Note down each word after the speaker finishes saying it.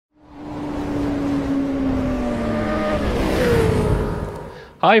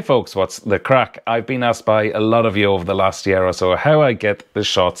Hi folks, what's the crack? I've been asked by a lot of you over the last year or so how I get the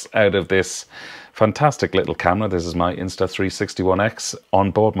shots out of this fantastic little camera. This is my Insta 361X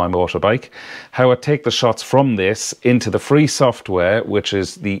on board my motorbike. How I take the shots from this into the free software, which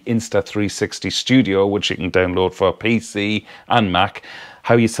is the Insta 360 Studio, which you can download for PC and Mac.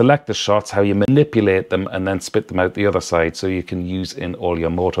 How you select the shots, how you manipulate them, and then spit them out the other side so you can use in all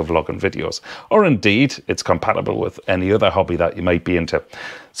your motor vlogging videos. Or indeed, it's compatible with any other hobby that you might be into.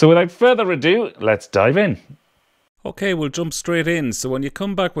 So without further ado, let's dive in. Okay, we'll jump straight in. So when you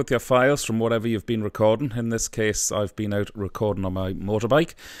come back with your files from whatever you've been recording, in this case, I've been out recording on my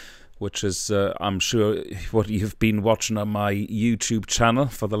motorbike, which is, I'm sure, what you've been watching on my YouTube channel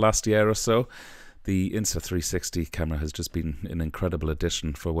for the last year or so. The Insta360 camera has just been an incredible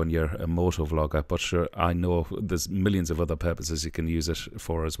addition for when you're a moto vlogger, but sure, I know there's millions of other purposes you can use it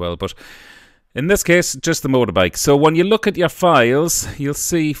for as well, but in this case, just the motorbike. So when you look at your files, you'll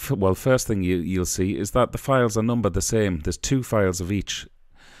see, well, first thing you'll see is that the files are numbered the same. There's 2 files of each.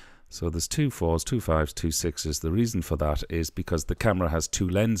 So there's 2 4s, 2 5s, 2 6s. The reason for that is because the camera has 2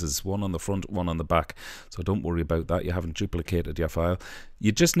 lenses, one on the front, one on the back. So don't worry about that. You haven't duplicated your file.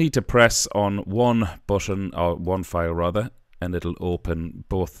 You just need to press on one button, or one file rather, and it'll open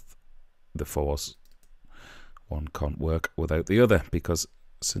both the 4s. One can't work without the other, because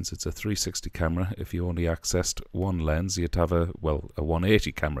since it's a 360 camera, if you only accessed one lens, you'd have a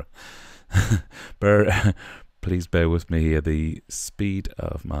 180 camera. Please bear with me here. The speed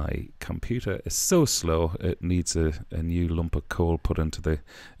of my computer is so slow, it needs a new lump of coal put into the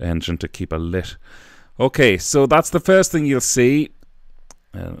engine to keep it lit. Okay, so that's the first thing you'll see.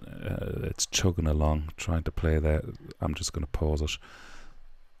 It's chugging along, trying to play there. I'm just going to pause it.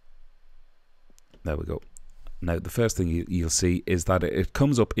 There we go. Now, the first thing you'll see is that it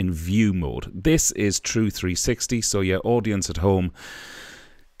comes up in view mode. This is true 360, so your audience at home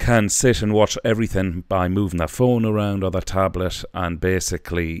can sit and watch everything by moving their phone around or their tablet and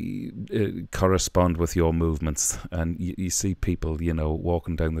basically correspond with your movements. And you see people, you know,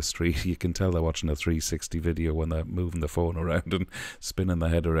 walking down the street. You can tell they're watching a 360 video when they're moving the phone around and spinning their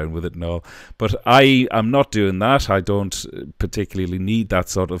head around with it and all. But I am not doing that. I don't particularly need that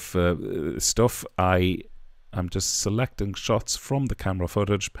sort of stuff. I'm just selecting shots from the camera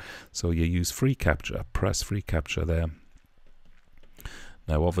footage. So you use free capture, press free capture there.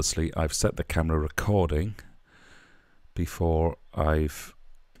 Now obviously I've set the camera recording before I've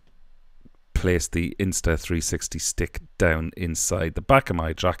placed the Insta360 stick down inside the back of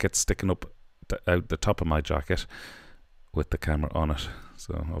my jacket, sticking up out the top of my jacket with the camera on it.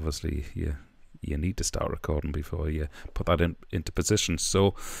 So obviously you need to start recording before you put that into position.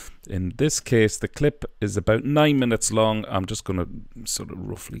 So in this case, the clip is about 9 minutes long. I'm just going to sort of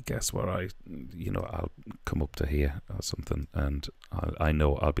roughly guess where I'll come up to here or something, and I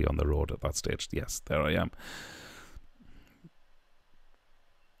know I'll be on the road at that stage. Yes, there I am.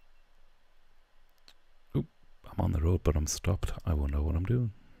 Oop, I'm on the road, but I'm stopped. I won't know what I'm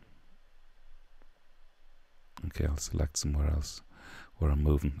doing. Okay, I'll select somewhere else where I'm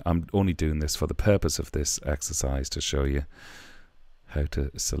moving. I'm only doing this for the purpose of this exercise to show you how to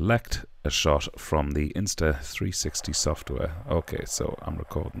select a shot from the Insta360 software. Okay, so I'm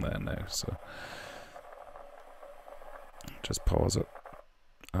recording there now, so just pause it.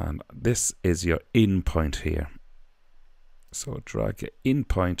 And this is your in point here. So drag your in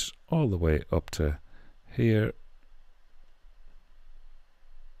point all the way up to here,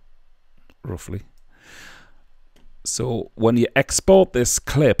 roughly. So when you export this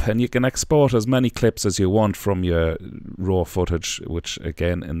clip, and you can export as many clips as you want from your raw footage, which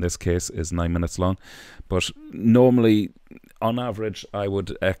again in this case is 9 minutes long, but normally on average I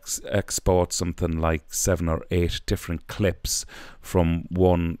would export something like 7 or 8 different clips from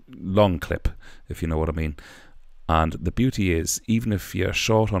one long clip, if you know what I mean. And the beauty is, even if you're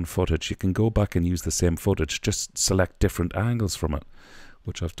short on footage, you can go back and use the same footage, just select different angles from it,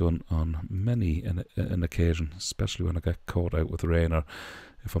 which I've done on many an occasion, especially when I get caught out with rain, or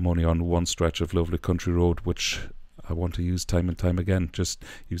if I'm only on one stretch of lovely country road, which I want to use time and time again. Just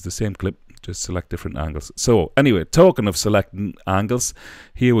use the same clip, just select different angles. So anyway, talking of selecting angles,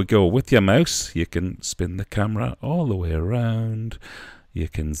 here we go. With your mouse, you can spin the camera all the way around. You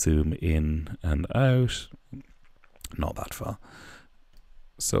can zoom in and out. Not that far.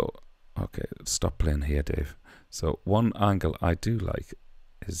 So, okay, stop playing here, Dave. So one angle I do like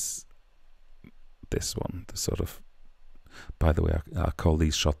is this one, the sort of, by the way, I call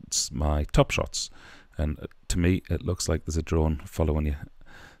these shots my top shots, and to me it looks like there's a drone following you.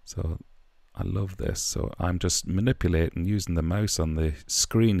 So I love this. So I'm just manipulating using the mouse on the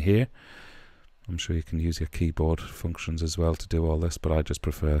screen here I'm sure you can use your keyboard functions as well to do all this, but I just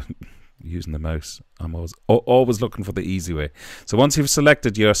prefer using the mouse. I'm always looking for the easy way. So once you've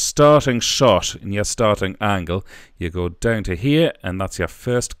selected your starting shot and your starting angle, you go down to here, and that's your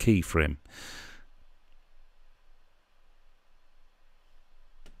first keyframe.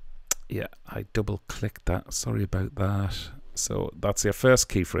 Yeah, I double clicked that. Sorry about that. So that's your first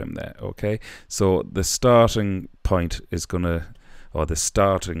keyframe there, okay? So the starting point is going to, or the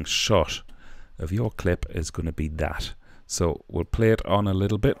starting shot of your clip is going to be that. So we'll play it on a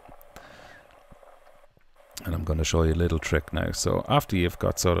little bit. And I'm going to show you a little trick now. So after you've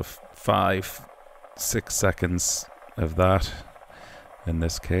got sort of 5-6 seconds of that, in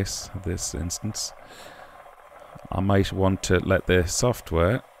this case, this instance, I might want to let the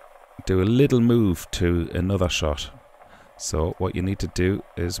software do a little move to another shot. So what you need to do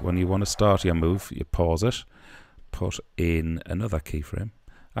is when you want to start your move, you pause it, put in another keyframe.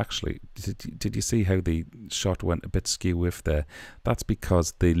 Actually, did you see how the shot went a bit skew-whiff there? That's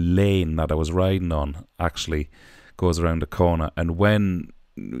because the lane that I was riding on actually goes around a corner, and when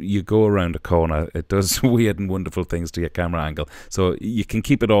you go around a corner, it does weird and wonderful things to your camera angle. So you can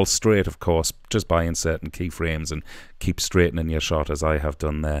keep it all straight, of course, just by inserting keyframes and keep straightening your shot as I have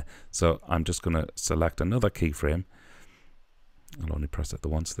done there. So I'm just going to select another keyframe. I'll only press it the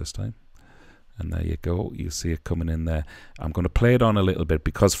once this time. And there you go, you see it coming in there. I'm going to play it on a little bit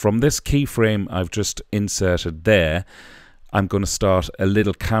because from this keyframe I've just inserted there, I'm going to start a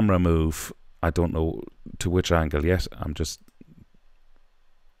little camera move. I don't know to which angle yet. I'm just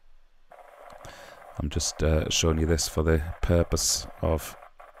showing you this for the purpose of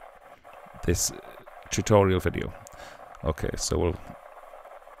this tutorial video. Okay, so we'll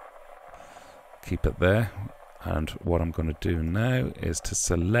keep it there. And what I'm going to do now is to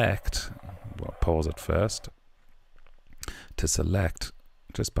select, well, pause it first, to select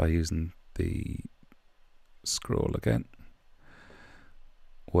just by using the scroll again,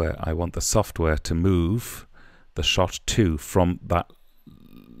 where I want the software to move the shot to from that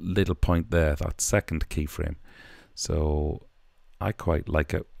little point there, that second keyframe. So I quite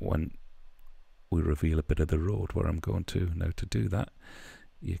like it when we reveal a bit of the road where I'm going to. Now to do that,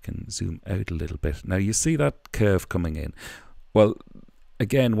 you can zoom out a little bit. Now you see that curve coming in. Well,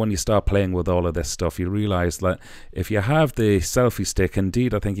 again, when you start playing with all of this stuff, you realize that if you have the selfie stick,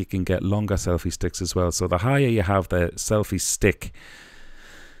 indeed I think you can get longer selfie sticks as well. So the higher you have the selfie stick,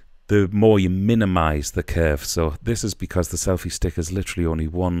 the more you minimize the curve. So this is because the selfie stick is literally only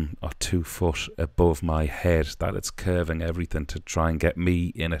 1 or 2 foot above my head, that it's curving everything to try and get me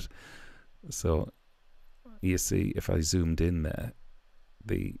in it. So you see, if I zoomed in there,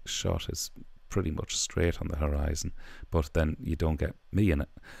 the shot is pretty much straight on the horizon, but then you don't get me in it.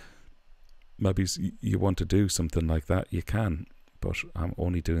 Maybe you want to do something like that, you can, but I'm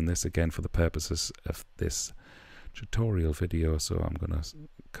only doing this again for the purposes of this tutorial video. So I'm gonna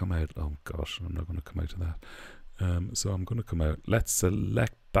come out, oh gosh, I'm not gonna come out of that. So I'm going to come out. Let's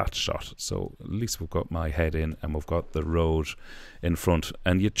select that shot. So at least we've got my head in and we've got the road in front.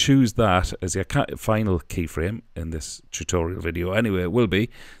 And you choose that as your final keyframe in this tutorial video. Anyway, it will be.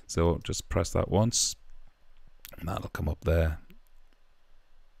 So just press that once and that'll come up there.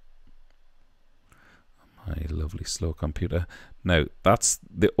 My lovely slow computer. Now, that's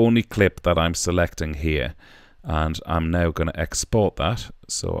the only clip that I'm selecting here. And I'm now going to export that.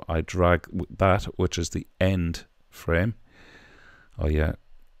 So I drag that, which is the end frame, or yeah,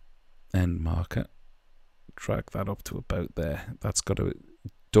 end marker. Drag that up to about there. That's got to,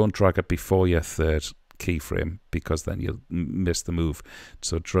 don't drag it before your third keyframe because then you'll miss the move.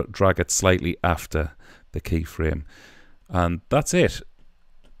 So drag it slightly after the keyframe, and that's it.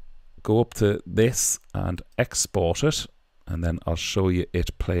 Go up to this and export it, and then I'll show you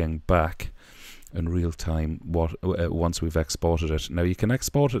it playing back in real time once we've exported it. Now you can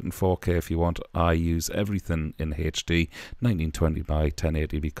export it in 4K if you want. I use everything in HD 1920 by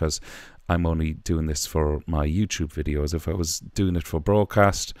 1080 because I'm only doing this for my YouTube videos. If I was doing it for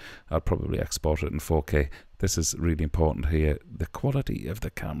broadcast, I'd probably export it in 4K. This is really important here. The quality of the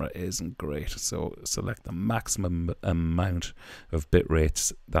camera isn't great, so select the maximum amount of bit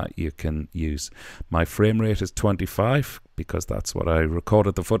rates that you can use. My frame rate is 25 because that's what I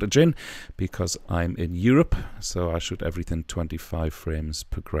recorded the footage in, because I'm in Europe, so I shoot everything 25 frames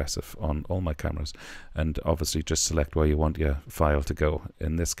progressive on all my cameras. And obviously just select where you want your file to go.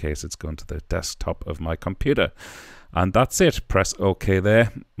 In this case, it's going to the desktop of my computer. And that's it. Press OK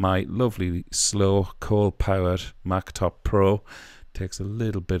there. My lovely, slow, coal-powered Mactop Pro takes a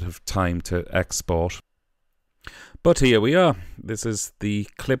little bit of time to export. But here we are. This is the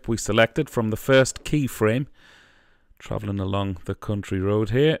clip we selected from the first keyframe. Travelling along the country road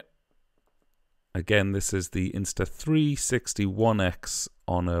here. Again, this is the Insta 361X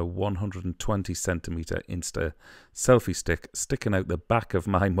on a 120 centimeter Insta selfie stick sticking out the back of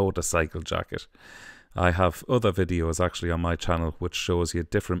my motorcycle jacket. I have other videos actually on my channel which shows you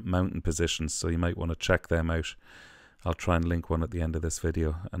different mounting positions, so you might want to check them out. I'll try and link one at the end of this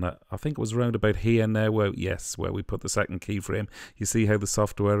video. And I think it was around about here now where we put the second keyframe. You see how the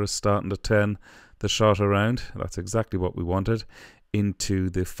software is starting to turn the shot around? That's exactly what we wanted. Into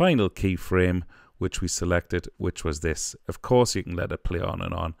the final keyframe which we selected, which was this. Of course you can let it play on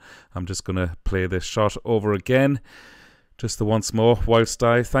and on. I'm just going to play this shot over again, just the once more, whilst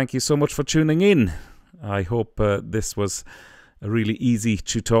I thank you so much for tuning in. I hope this was a really easy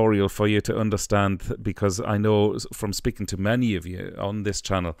tutorial for you to understand, because I know from speaking to many of you on this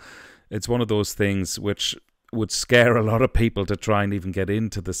channel, it's one of those things which would scare a lot of people to try and even get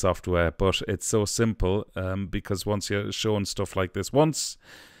into the software, but it's so simple, because once you're shown stuff like this once,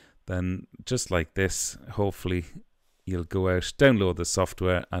 then just like this, hopefully you'll go out, download the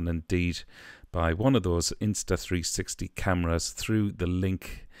software, and indeed buy one of those Insta360 cameras through the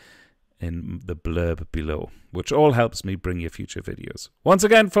link in the blurb below, which all helps me bring you future videos. Once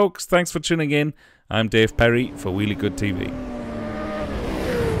again, folks, thanks for tuning in. I'm Dave Perry for Wheelie Good TV.